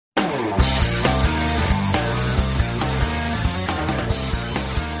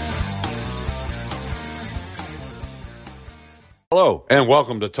Hello, and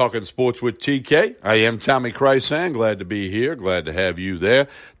welcome to Talking Sports with TK. I am Tommy Krysan. Glad to be here. Glad to have you there.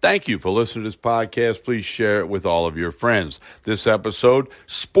 Thank you for listening to this podcast. Please share it with all of your friends. This episode,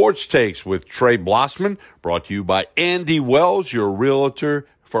 Sports Takes with Trey Blossman, brought to you by Andy Wells, your realtor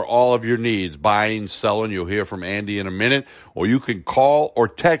for all of your needs. Buying, selling, you'll hear from Andy in a minute. Or you can call or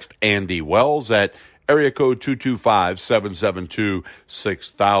text Andy Wells at area code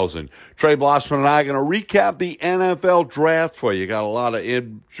 225-772-6000. Trey Blossman and I are going to recap the NFL draft for you. Got a lot of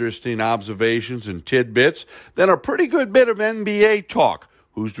interesting observations and tidbits. Then a pretty good bit of NBA talk.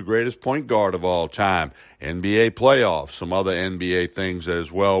 Who's the greatest point guard of all time? NBA playoffs, some other NBA things as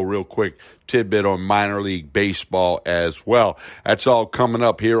well. Real quick tidbit on minor league baseball as well. That's all coming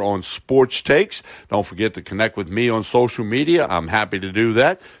up here on Sports Takes. Don't forget to connect with me on social media. I'm happy to do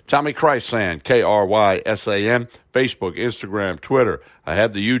that. Tommy Krysan, Krysan, Facebook, Instagram, Twitter. I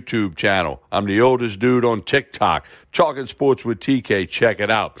have the YouTube channel. I'm the oldest dude on TikTok. Talking Sports with TK. Check it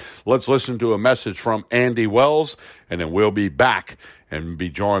out. Let's listen to a message from Andy Wells, and then we'll be back and be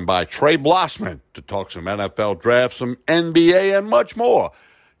joined by Trey Blossman to talk some NFL draft, some NBA, and much more.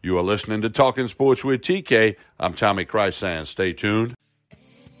 You are listening to Talking Sports with TK. I'm Tommy Krysan. Stay tuned.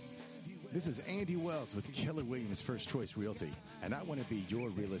 This is Andy Wells with Keller Williams First Choice Realty, and I want to be your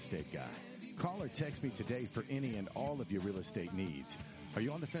real estate guy. Call or text me today for any and all of your real estate needs. Are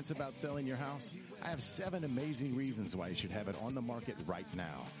you on the fence about selling your house? I have 7 amazing reasons why you should have it on the market right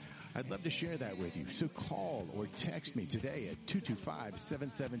now. I'd love to share that with you. So call or text me today at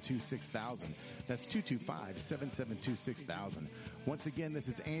 225-772-6000. That's 225-772-6000. Once again, this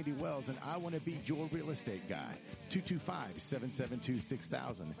is Andy Wells, and I want to be your real estate guy.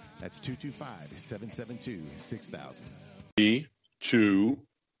 225-772-6000. That's 225-772-6000. 2.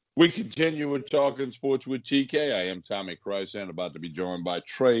 We continue with Talking Sports with TK. I am Tommy Krysan, about to be joined by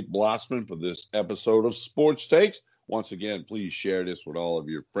Trey Blossman for this episode of Sports Takes. Once again, please share this with all of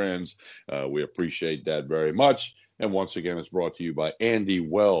your friends. We appreciate that very much. And once again, it's brought to you by Andy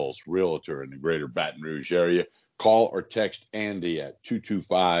Wells, realtor in the greater Baton Rouge area. Call or text Andy at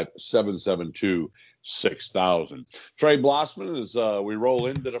 225-772-6000. Trey Blossman, as we roll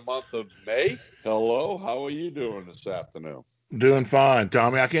into the month of May. Hello, how are you doing this afternoon? Doing fine,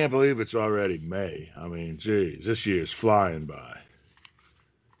 Tommy. I can't believe it's already May. I mean, geez, this year's flying by.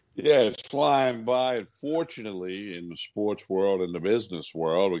 Yeah, it's flying by. And fortunately, in the sports world and the business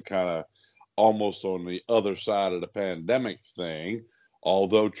world, we're kind of almost on the other side of the pandemic thing.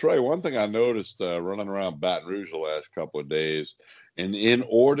 Although, Trey, one thing I noticed running around Baton Rouge the last couple of days, an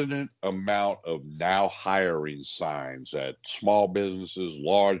inordinate amount of now hiring signs at small businesses,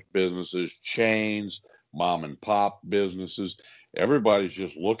 large businesses, chains, mom and pop businesses. Everybody's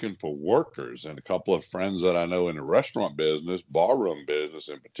just looking for workers. And a couple of friends that I know in the restaurant business, barroom business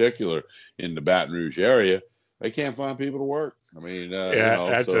in particular, in the Baton Rouge area, they can't find people to work. I mean,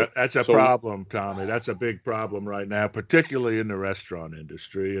 that's a problem, Tommy. That's a big problem right now, particularly in the restaurant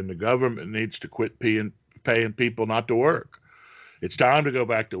industry. And the government needs to quit paying people not to work. It's time to go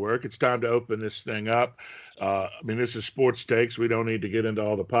back to work. It's time to open this thing up. This is Sports Takes. We don't need to get into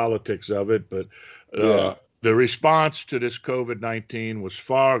all the politics of it, but the response to this COVID-19 was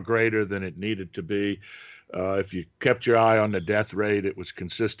far greater than it needed to be. If you kept your eye on the death rate, it was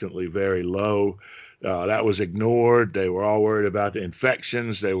consistently very low. That was ignored. They were all worried about the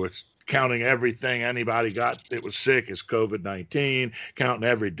infections. They were counting everything anybody got that was sick as COVID-19, counting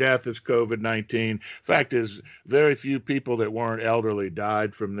every death as COVID-19. Fact is, very few people that weren't elderly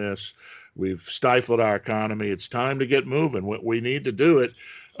died from this. We've stifled our economy. It's time to get moving. We need to do it.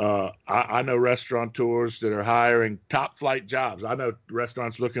 I know restaurateurs that are hiring top flight jobs. I know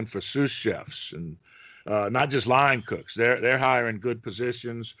restaurants looking for sous chefs and not just line cooks. They're hiring good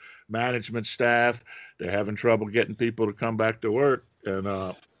positions, management staff. They're having trouble getting people to come back to work,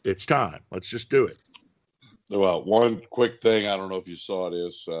 and it's time. Let's just do it. Well, one quick thing. I don't know if you saw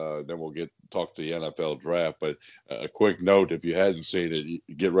this. Then we'll talk to the NFL draft. But a quick note: if you hadn't seen it,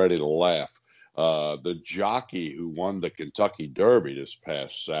 get ready to laugh. The jockey who won the Kentucky Derby this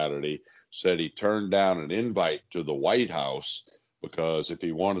past Saturday said he turned down an invite to the White House because if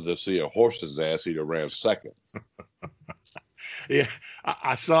he wanted to see a horse's ass, he'd have ran second. Yeah,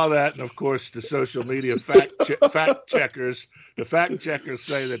 I saw that, and of course, the social media fact checkers, the fact checkers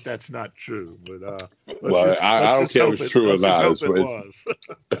say that that's not true. But I don't care if it's true or not. It was.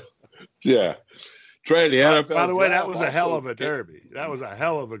 Yeah, Trey, the NFL. By the way, that was a hell of a derby. That was a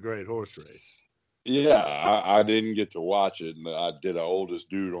hell of a great horse race. Yeah, I didn't get to watch it, and I did an oldest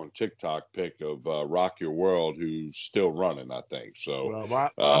dude on TikTok pic of Rock Your World, who's still running, I think. So, well,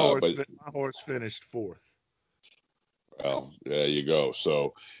 my horse finished fourth. Well, there you go.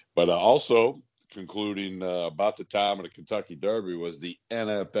 So, but also concluding about the time of the Kentucky Derby was the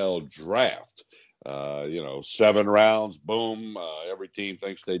NFL draft. 7 rounds, boom. Every team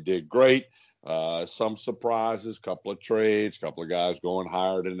thinks they did great. Some surprises, couple of trades, couple of guys going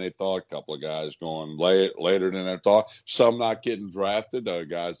higher than they thought, couple of guys going later than they thought. Some not getting drafted,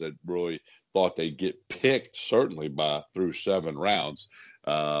 guys that really thought they'd get picked, certainly through 7 rounds.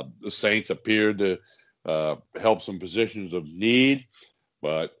 The Saints appeared to help some positions of need.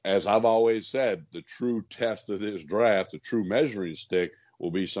 But as I've always said, the true test of this draft, the true measuring stick,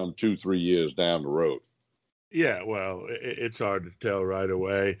 will be some 2-3 years down the road. Yeah, well, it's hard to tell right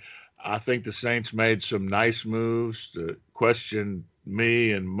away. I think the Saints made some nice moves. To question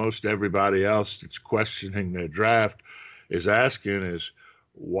me and most everybody else that's questioning their draft is asking is,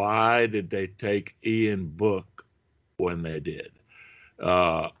 why did they take Ian Book when they did?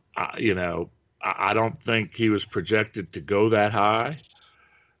 I don't think he was projected to go that high.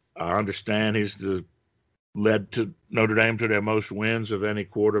 I understand he's led to Notre Dame to their most wins of any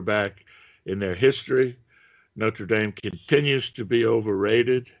quarterback in their history. Notre Dame continues to be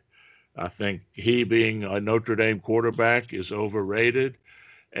overrated. I think he being a Notre Dame quarterback is overrated.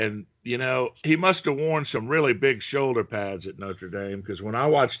 And, he must have worn some really big shoulder pads at Notre Dame, because when I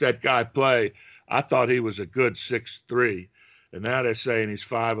watched that guy play, I thought he was a good 6'3". And now they're saying he's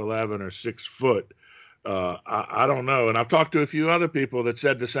 5'11" or 6 foot. I don't know. And I've talked to a few other people that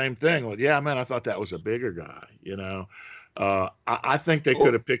said the same thing. Well, yeah, man, I thought that was a bigger guy, I think they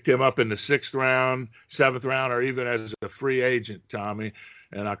could have picked him up in the 6th round, 7th round, or even as a free agent, Tommy.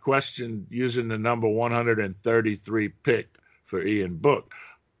 And I questioned using the number 133 pick for Ian Book.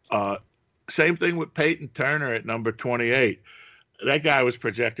 Same thing with Peyton Turner at number 28. That guy was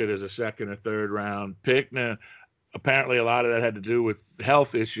projected as a 2nd or 3rd round pick. Now, apparently a lot of that had to do with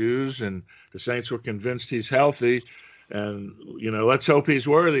health issues, and the Saints were convinced he's healthy. And, let's hope he's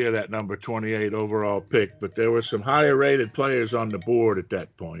worthy of that number 28 overall pick. But there were some higher rated players on the board at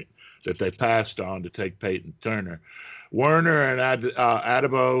that point that they passed on to take Peyton Turner. Werner and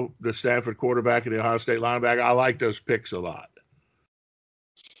Adebo, the Stanford quarterback and the Ohio State linebacker, I like those picks a lot.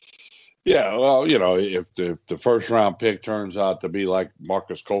 Yeah, well, if the first round pick turns out to be like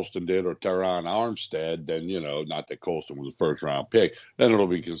Marcus Colston did or Teron Armstead, then, not that Colston was a first round pick, then it'll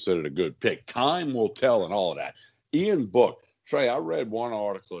be considered a good pick. Time will tell and all of that. Ian Book, Trey, I read one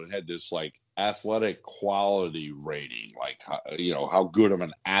article that had this athletic quality rating, how good of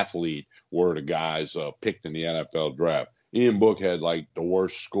an athlete were the guys picked in the NFL draft. Ian Book had the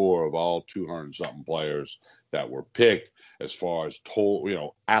worst score of all 200-something players that were picked as far as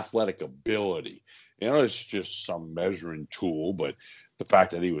total, athletic ability. It's just some measuring tool, but the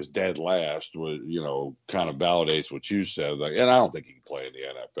fact that he was dead last was, kind of validates what you said. And I don't think he can play in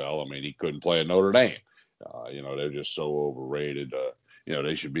the NFL. I mean, he couldn't play at Notre Dame. They're just so overrated.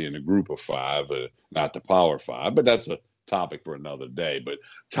 They should be in the group of 5, not the Power 5. But that's a topic for another day. But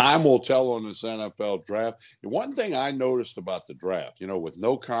time will tell on this NFL draft. One thing I noticed about the draft, with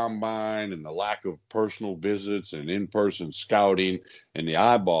no combine and the lack of personal visits and in-person scouting and the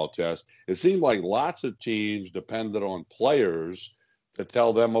eyeball test, it seemed like lots of teams depended on players to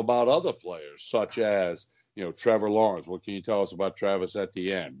tell them about other players, such as, Trevor Lawrence. What can you tell us about Travis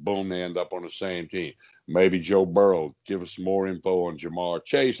Etienne? Boom, they end up on the same team. Maybe Joe Burrow. Give us some more info on Jamar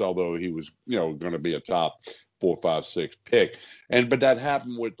Chase, although he was, going to be a top 4, 5, 6 pick. But that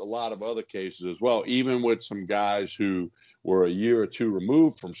happened with a lot of other cases as well, even with some guys who were a year or two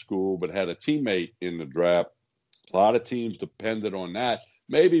removed from school but had a teammate in the draft. A lot of teams depended on that,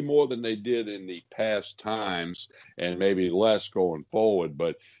 maybe more than they did in the past times and maybe less going forward.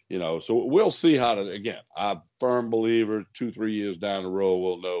 But, so we'll see again, I'm a firm believer 2-3 years down the road,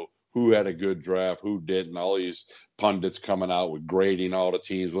 we'll know who had a good draft, who didn't. All these pundits coming out with grading all the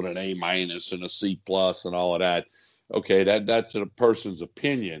teams with an A- and a C+ and all of that. Okay, that's a person's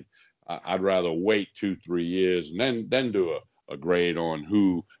opinion. I'd rather wait 2-3 years and then do a grade on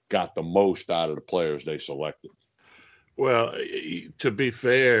who got the most out of the players they selected. Well, to be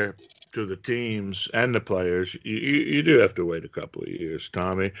fair to the teams and the players, you do have to wait a couple of years,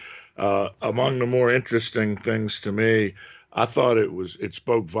 Tommy. Among the more interesting things to me, I thought it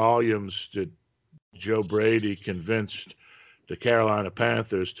spoke volumes that Joe Brady convinced the Carolina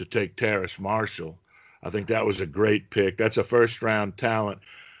Panthers to take Terrace Marshall. I think that was a great pick. That's a first-round talent.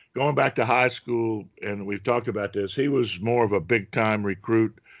 Going back to high school, and we've talked about this, he was more of a big-time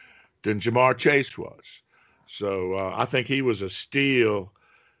recruit than Jamar Chase was. So I think he was a steal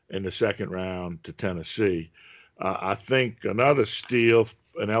in the 2nd round to Tennessee. I think another steal,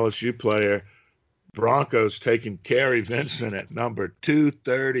 an LSU player, Broncos taking Kerry Vincent at number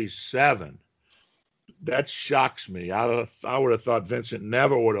 237. That shocks me. I would have thought Vincent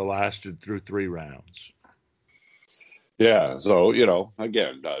never would have lasted through 3 rounds. Yeah, so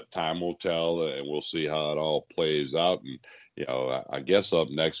again, time will tell, and we'll see how it all plays out. And I guess up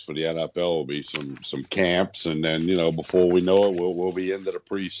next for the NFL will be some camps, and then before we know it, we'll be into the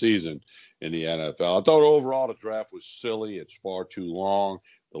preseason in the NFL. I thought overall the draft was silly. It's far too long.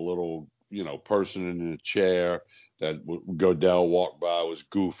 The little person in the chair that Goodell walked by was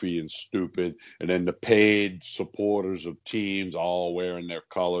goofy and stupid. And then the paid supporters of teams all wearing their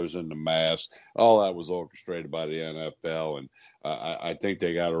colors and the masks. All that was orchestrated by the NFL. And I think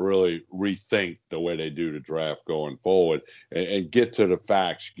they got to really rethink the way they do the draft going forward and get to the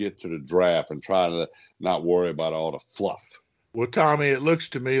facts, get to the draft, and try to not worry about all the fluff. Well, Tommy, it looks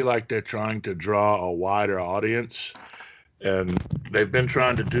to me like they're trying to draw a wider audience. And they've been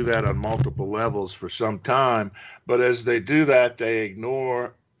trying to do that on multiple levels for some time. But as they do that, they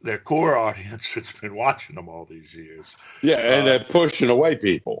ignore their core audience that's been watching them all these years. Yeah, and they're pushing away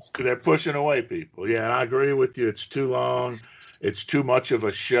people. Yeah, and I agree with you. It's too long. It's too much of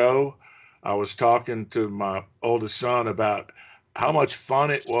a show. I was talking to my oldest son about how much fun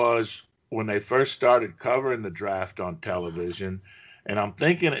it was when they first started covering the draft on television. And I'm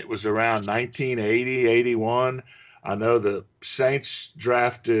thinking it was around 1980, 81. I know the Saints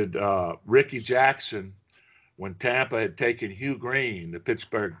drafted Ricky Jackson when Tampa had taken Hugh Green, the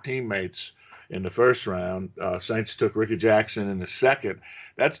Pittsburgh teammates, in the first round. Saints took Ricky Jackson in the second.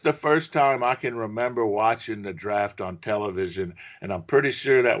 That's the first time I can remember watching the draft on television, and I'm pretty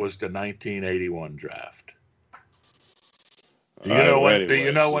sure that was the 1981 draft. Do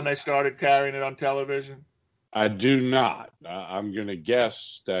you know when they started carrying it on television? I do not. I'm going to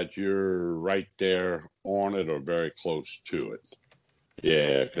guess that you're right there on it or very close to it.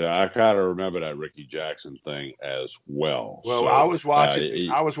 Yeah, 'cause I kind of remember that Ricky Jackson thing as well. Well, so, I was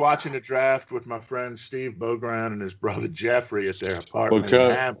watching the draft with my friend Steve Bogran and his brother Jeffrey at their apartment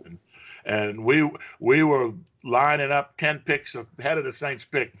in Hampton, and we were lining up 10 picks ahead of the Saints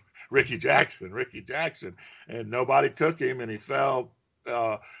pick Ricky Jackson, and nobody took him, and he fell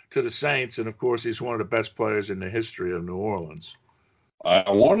to the Saints, and of course he's one of the best players in the history of New Orleans. I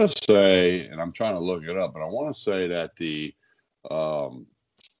want to say, and I'm trying to look it up, but I want to say that the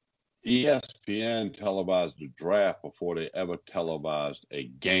ESPN televised the draft before they ever televised a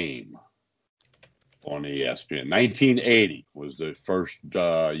game on ESPN. 1980 was the first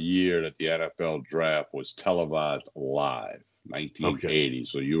year that the NFL draft was televised live. 1980. Okay.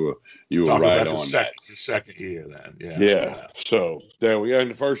 So you were right on that. The second year then. Yeah. So there we go. In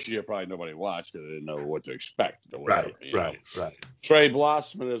the first year, probably nobody watched because they didn't know what to expect. Or whatever, right. Trey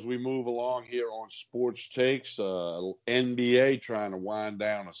Blossman, as we move along here on Sports Takes, NBA trying to wind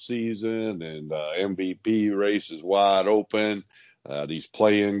down a season, and MVP race is wide open. These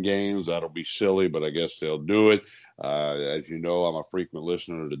play-in games, that'll be silly, but I guess they'll do it. As you know, I'm a frequent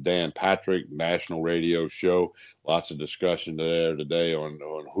listener to the Dan Patrick national radio show. Lots of discussion there today on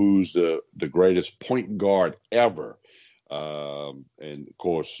who's the greatest point guard ever. And, of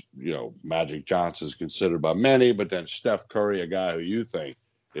course, Magic Johnson is considered by many, but then Steph Curry, a guy who you think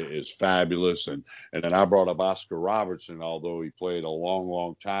is fabulous. And then I brought up Oscar Robertson, although he played a long,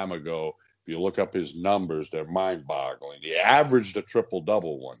 long time ago. If you look up his numbers, they're mind-boggling. He averaged a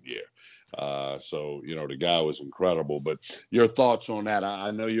triple-double one year. So, the guy was incredible. But your thoughts on that? I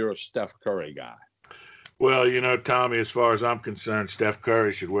know you're a Steph Curry guy. Well, Tommy, as far as I'm concerned, Steph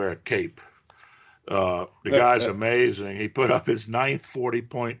Curry should wear a cape. The guy's amazing. He put up his 9th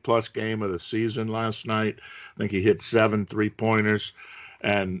 40-point-plus game of the season last night. I think he hit 7 3-pointers.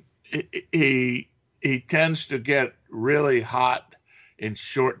 And he tends to get really hot in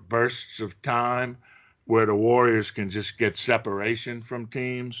short bursts of time where the Warriors can just get separation from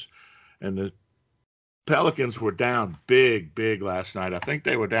teams. And the Pelicans were down big last night. I think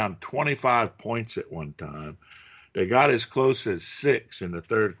they were down 25 points at one time. They got as close as 6 in the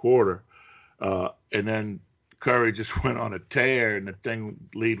third quarter. And then Curry just went on a tear, and the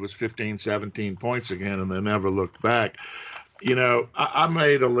lead was 15, 17 points again, and they never looked back. I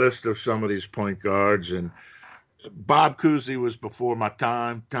made a list of some of these point guards, and Bob Cousy was before my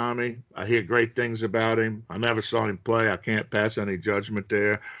time, Tommy. I hear great things about him. I never saw him play. I can't pass any judgment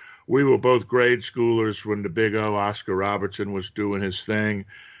there. We were both grade schoolers when the Big O, Oscar Robertson, was doing his thing.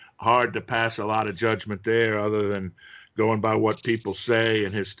 Hard to pass a lot of judgment there other than going by what people say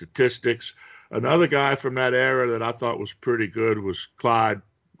and his statistics. Another guy from that era that I thought was pretty good was Clyde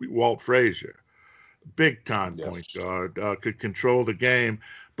Walt Frazier. Big-time point guard, could control the game.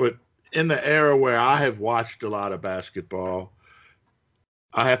 But in the era where I have watched a lot of basketball,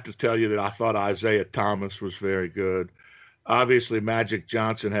 I have to tell you that I thought Isaiah Thomas was very good. Obviously, Magic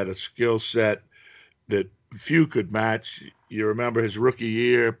Johnson had a skill set that few could match. You remember his rookie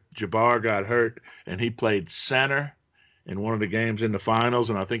year, Jabbar got hurt, and he played center in one of the games in the finals,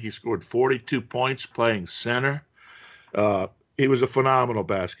 and I think he scored 42 points playing center. He was a phenomenal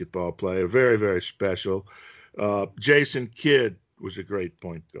basketball player, very, very special. Jason Kidd was a great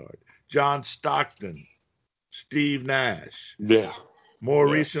point guard. John Stockton, Steve Nash. Yeah. More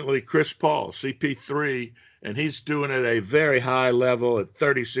recently, Chris Paul, CP3, and he's doing it at a very high level at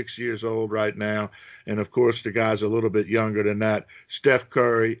 36 years old right now. And, of course, the guy's a little bit younger than that. Steph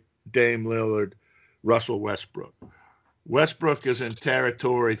Curry, Dame Lillard, Russell Westbrook. Westbrook is in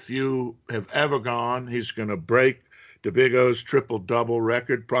territory few have ever gone. He's going to break the Big O's triple-double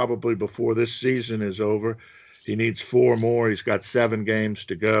record probably before this season is over. He needs 4 more. He's got 7 games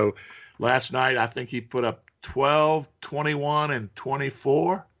to go. Last night, I think he put up 12, 21, and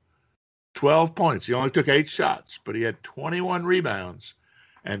 24. 12 points. He only took 8 shots, but he had 21 rebounds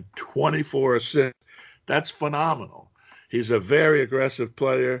and 24 assists. That's phenomenal. He's a very aggressive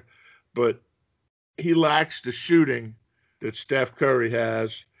player, but he lacks the shooting that Steph Curry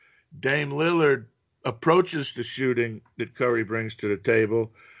has. Dame Lillard approaches the shooting that Curry brings to the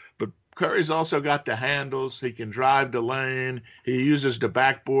table, but Curry's also got the handles. He can drive the lane. He uses the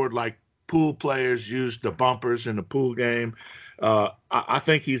backboard like pool players use the bumpers in the pool game. I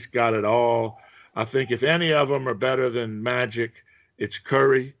think he's got it all. I think if any of them are better than Magic, it's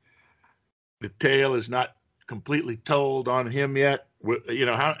Curry. The tale is not completely told on him yet. You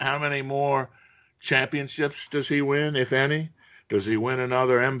know, how many more championships does he win, if any? Does he win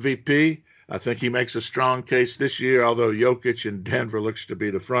another MVP? I think he makes a strong case this year, although Jokic in Denver looks to be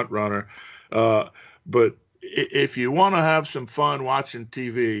the front runner. But if you want to have some fun watching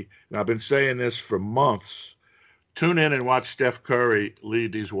TV, and I've been saying this for months, tune in and watch Steph Curry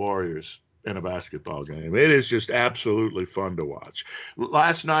lead these Warriors in a basketball game. It is just absolutely fun to watch.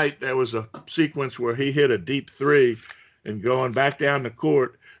 Last night, there was a sequence where he hit a deep 3, and going back down the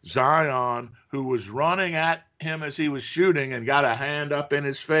court, Zion, who was running at him as he was shooting and got a hand up in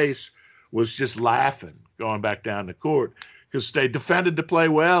his face, was just laughing going back down the court because they defended the play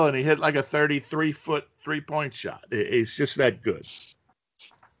well, and he hit like a 33-foot three-point shot. It's just that good.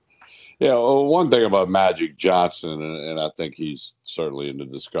 Yeah, well, one thing about Magic Johnson, and I think he's certainly in the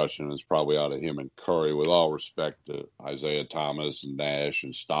discussion, is probably out of him and Curry, with all respect to Isaiah Thomas and Nash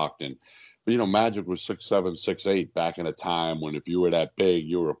and Stockton. But, you know, Magic was 6'7", 6'8", back in a time when if you were that big,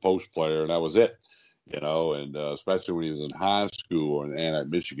 you were a post player, and that was it. You know, and especially when he was in high school and at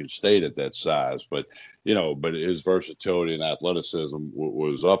Michigan State at that size. But, you know, but his versatility and athleticism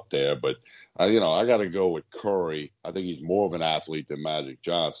was up there. But, you know, I got to go with Curry. I think he's more of an athlete than Magic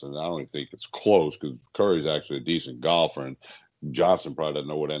Johnson. I don't even think it's close because Curry's actually a decent golfer, and Johnson probably doesn't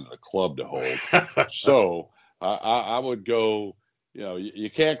know what end of the club to hold. So I would go, you know, you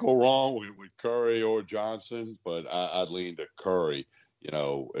can't go wrong with Curry or Johnson, but I'd lean to Curry. You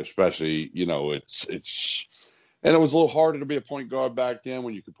know, especially, you know, it's and it was a little harder to be a point guard back then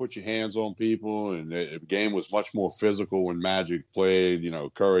when you could put your hands on people, and the game was much more physical when Magic played. You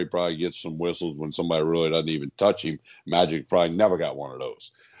know, Curry probably gets some whistles when somebody really doesn't even touch him. Magic probably never got one of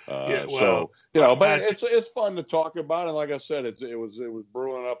those. So, you know, but it's fun to talk about. And like I said, it was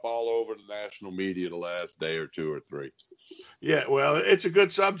brewing up all over the national media the last day or 2 or 3. Yeah, well, it's a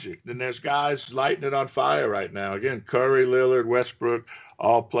good subject, and there's guys lighting it on fire right now. Again, Curry, Lillard, Westbrook,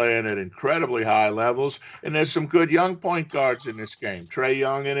 all playing at incredibly high levels, and there's some good young point guards in this game. Trae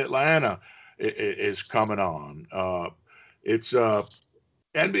Young in Atlanta is coming on.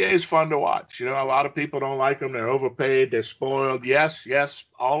 NBA is fun to watch. You know, a lot of people don't like them. They're overpaid. They're spoiled. Yes,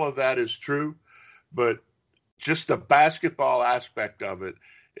 all of that is true, but just the basketball aspect of it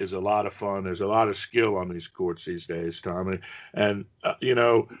is a lot of fun. There's a lot of skill on these courts these days, Tommy. And, you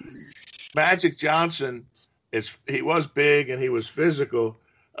know, Magic Johnson, he was big and he was physical.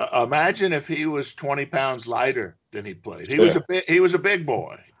 Imagine if he was 20 pounds lighter than he played. He was a big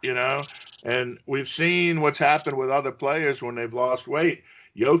boy, you know. And we've seen what's happened with other players when they've lost weight.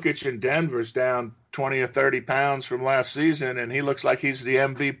 Jokic in Denver's down 20 or 30 pounds from last season, and he looks like he's the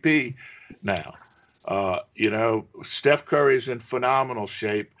MVP now. You know, Steph Curry's in phenomenal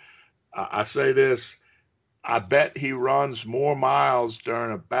shape. I say this, I bet he runs more miles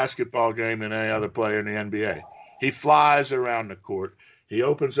during a basketball game than any other player in the NBA. He flies around the court. He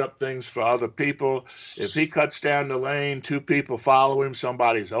opens up things for other people. If he cuts down the lane, 2 people follow him,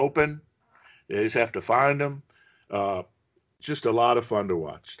 somebody's open. They just have to find him. Just a lot of fun to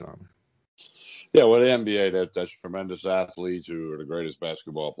watch, Tom. Yeah, well, the NBA, that's tremendous athletes who are the greatest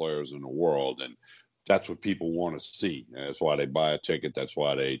basketball players in the world. And that's what people want to see. And that's why they buy a ticket. That's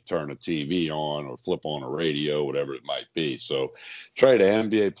why they turn a TV on or flip on a radio, whatever it might be. So, Trey, the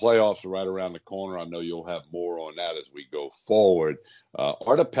NBA playoffs are right around the corner. I know you'll have more on that as we go forward.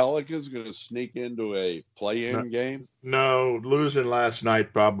 Are the Pelicans going to sneak into a play-in game? No, losing last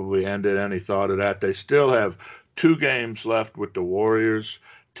night probably ended any thought of that. They still have 2 games left with the Warriors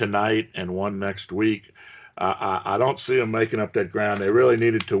tonight and 1 next week. I don't see them making up that ground. They really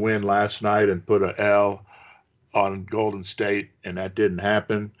needed to win last night and put an L on Golden State, and that didn't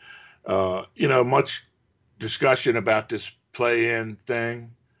happen. Much discussion about this play-in thing.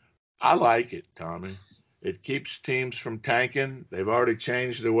 I like it, Tommy. It keeps teams from tanking. They've already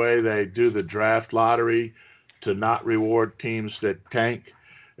changed the way they do the draft lottery to not reward teams that tank,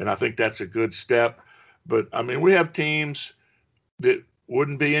 and I think that's a good step. But, I mean, we have teams that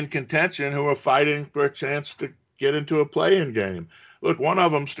wouldn't be in contention who are fighting for a chance to get into a play-in game. Look, one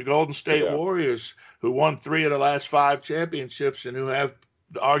of them's the Golden State Warriors, who won 3 of the last 5 championships and who have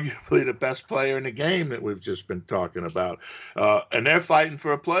arguably the best player in the game that we've just been talking about. And they're fighting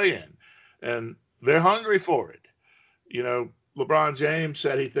for a play-in, and they're hungry for it. LeBron James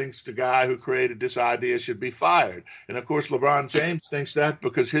said he thinks the guy who created this idea should be fired. And, of course, LeBron James thinks that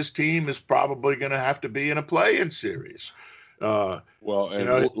because his team is probably going to have to be in a play-in series.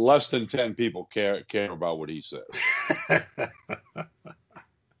 Less than 10 people care about what he says.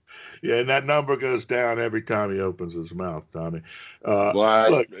 Yeah, and that number goes down every time he opens his mouth, Tommy.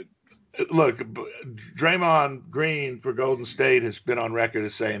 Look, Draymond Green for Golden State has been on record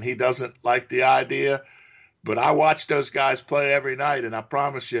as saying he doesn't like the idea, but I watch those guys play every night, and I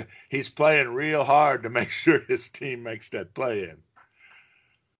promise you he's playing real hard to make sure his team makes that play-in.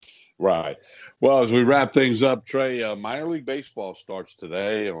 Right. Well, as we wrap things up, Trey, minor league baseball starts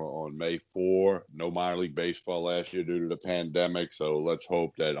today on May 4. No minor league baseball last year due to the pandemic. So let's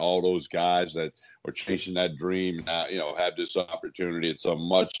hope that all those guys that are chasing that dream, have this opportunity. It's a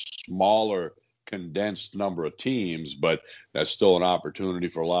much smaller, condensed number of teams, but that's still an opportunity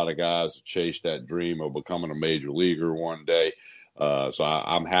for a lot of guys to chase that dream of becoming a major leaguer one day. So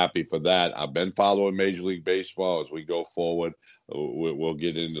I'm happy for that. I've been following Major League Baseball. As we go forward, we'll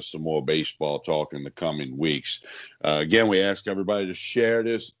get into some more baseball talk in the coming weeks. Again, we ask everybody to share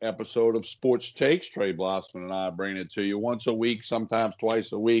this episode of Sports Takes. Trey Blossman and I bring it to you once a week, sometimes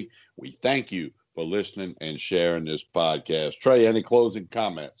twice a week. We thank you for listening and sharing this podcast. Trey, any closing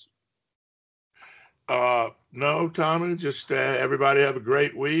comments? No, Tommy, just everybody have a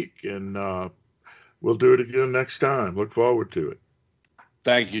great week, and we'll do it again next time. Look forward to it.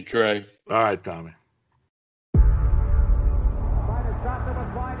 Thank you, Trey. All right, Tommy.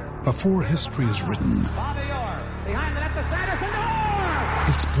 Before history is written,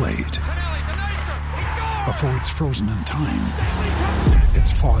 it's played. Before it's frozen in time,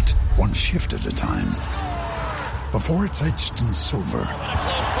 it's fought one shift at a time. Before it's etched in silver,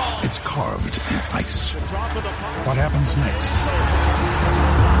 it's carved in ice. What happens next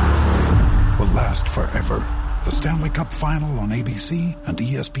will last forever. The Stanley Cup Final on ABC and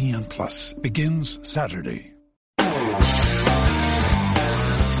ESPN Plus begins Saturday.